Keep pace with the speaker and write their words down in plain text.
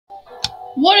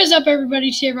What is up, everybody?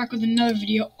 Today back with another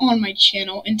video on my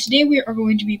channel, and today we are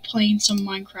going to be playing some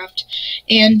Minecraft.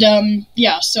 And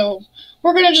yeah, so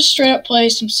we're gonna just straight up play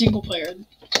some single player.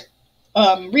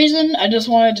 Reason I just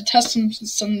wanted to test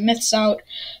some myths out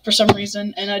for some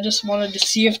reason, and I just wanted to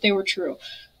see if they were true.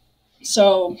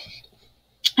 So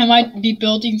I might be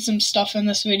building some stuff in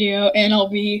this video, and I'll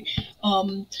be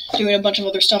doing a bunch of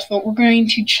other stuff. But we're going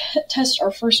to test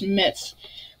our first myth.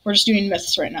 We're just doing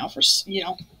myths right now for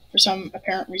some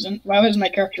apparent reason. Why was my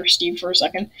character Steve for a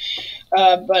second?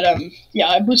 Yeah,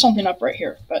 I blew something up right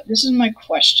here. But this is my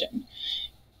question.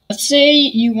 Let's say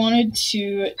you wanted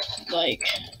to, like,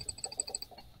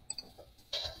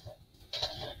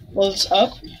 blow this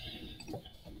up.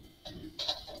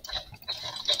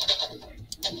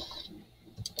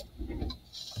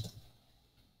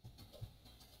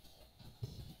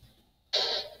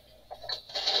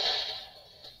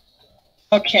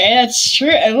 Okay, that's true.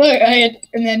 And look,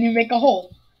 and then you make a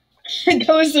hole. That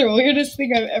was the weirdest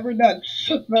thing I've ever done.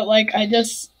 But like, I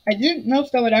didn't know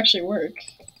if that would actually work.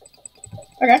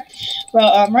 Okay,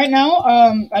 well, right now,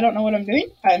 I don't know what I'm doing.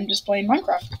 I'm just playing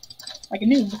Minecraft like a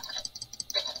noob.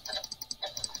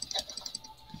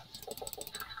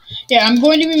 Yeah, I'm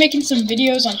going to be making some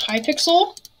videos on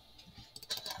Hypixel,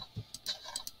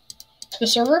 the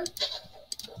server.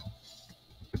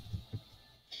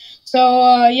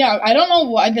 So, yeah, I don't know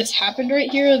why this happened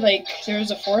right here. Like, there was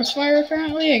a forest fire,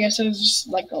 apparently. I guess it was just,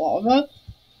 like, the lava.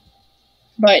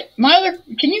 But my other...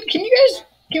 Can you guys...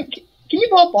 Can you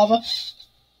blow up lava?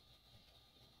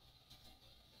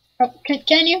 Oh,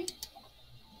 can you?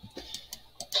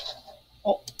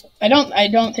 Oh, I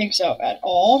don't think so at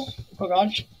all. Oh,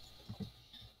 gosh.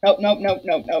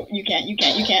 Nope. You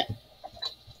can't.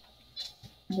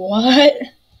 What?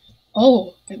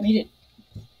 Oh, it made it...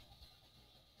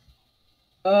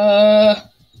 Ow.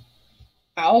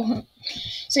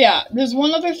 So yeah, there's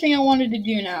one other thing I wanted to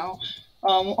do now,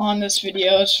 on this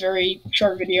video, this very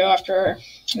short video after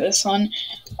this one.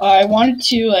 I wanted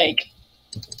to, like,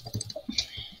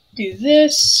 do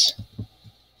this.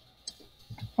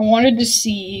 I wanted to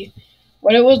see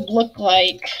what it would look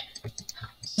like,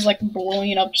 like,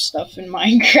 blowing up stuff in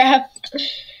Minecraft,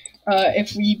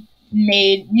 if we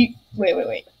made,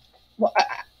 wait. Well,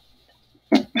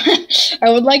 I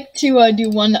would like to do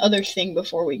one other thing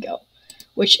before we go,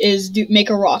 which is make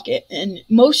a rocket. And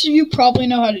most of you probably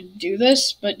know how to do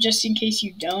this, but just in case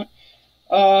you don't,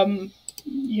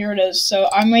 here it is. So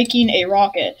I'm making a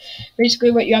rocket.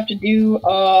 Basically what you have to do,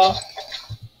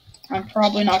 I'm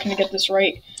probably not going to get this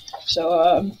right,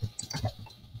 so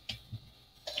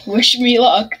wish me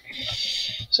luck.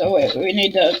 So wait, we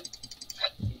need to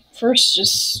first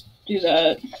just do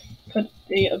that. Put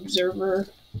the observer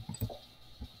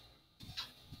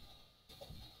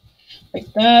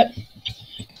like that.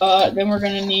 Then we're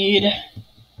gonna need to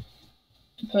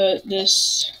put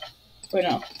this. Wait,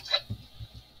 no.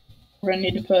 We're gonna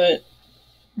need to put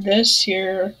this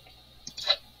here,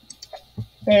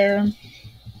 there.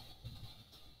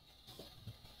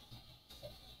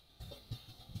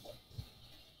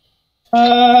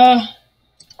 I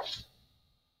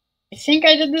think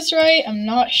I did this right. I'm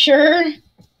not sure.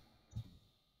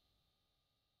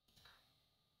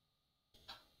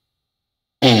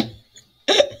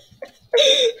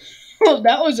 Well,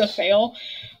 that was a fail.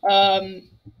 Well,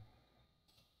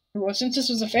 since this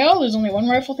was a fail, there's only one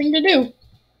rightful thing to do.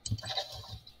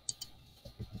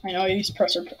 I know I use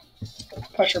pressure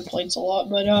plates a lot,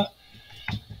 but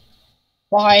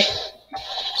bye.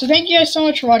 So thank you guys so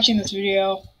much for watching this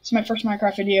video. It's my first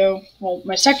Minecraft video. Well,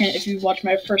 my second if you watched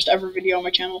my first ever video on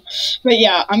my channel. But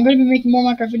yeah, I'm gonna be making more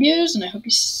Minecraft videos, and I hope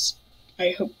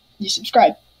you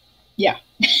subscribe. Yeah.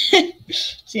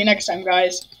 See you next time,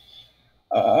 guys.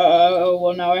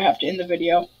 Well, now I have to end the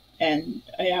video, and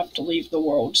I have to leave the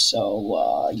world,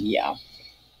 so, yeah.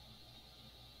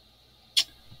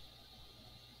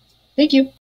 Thank you.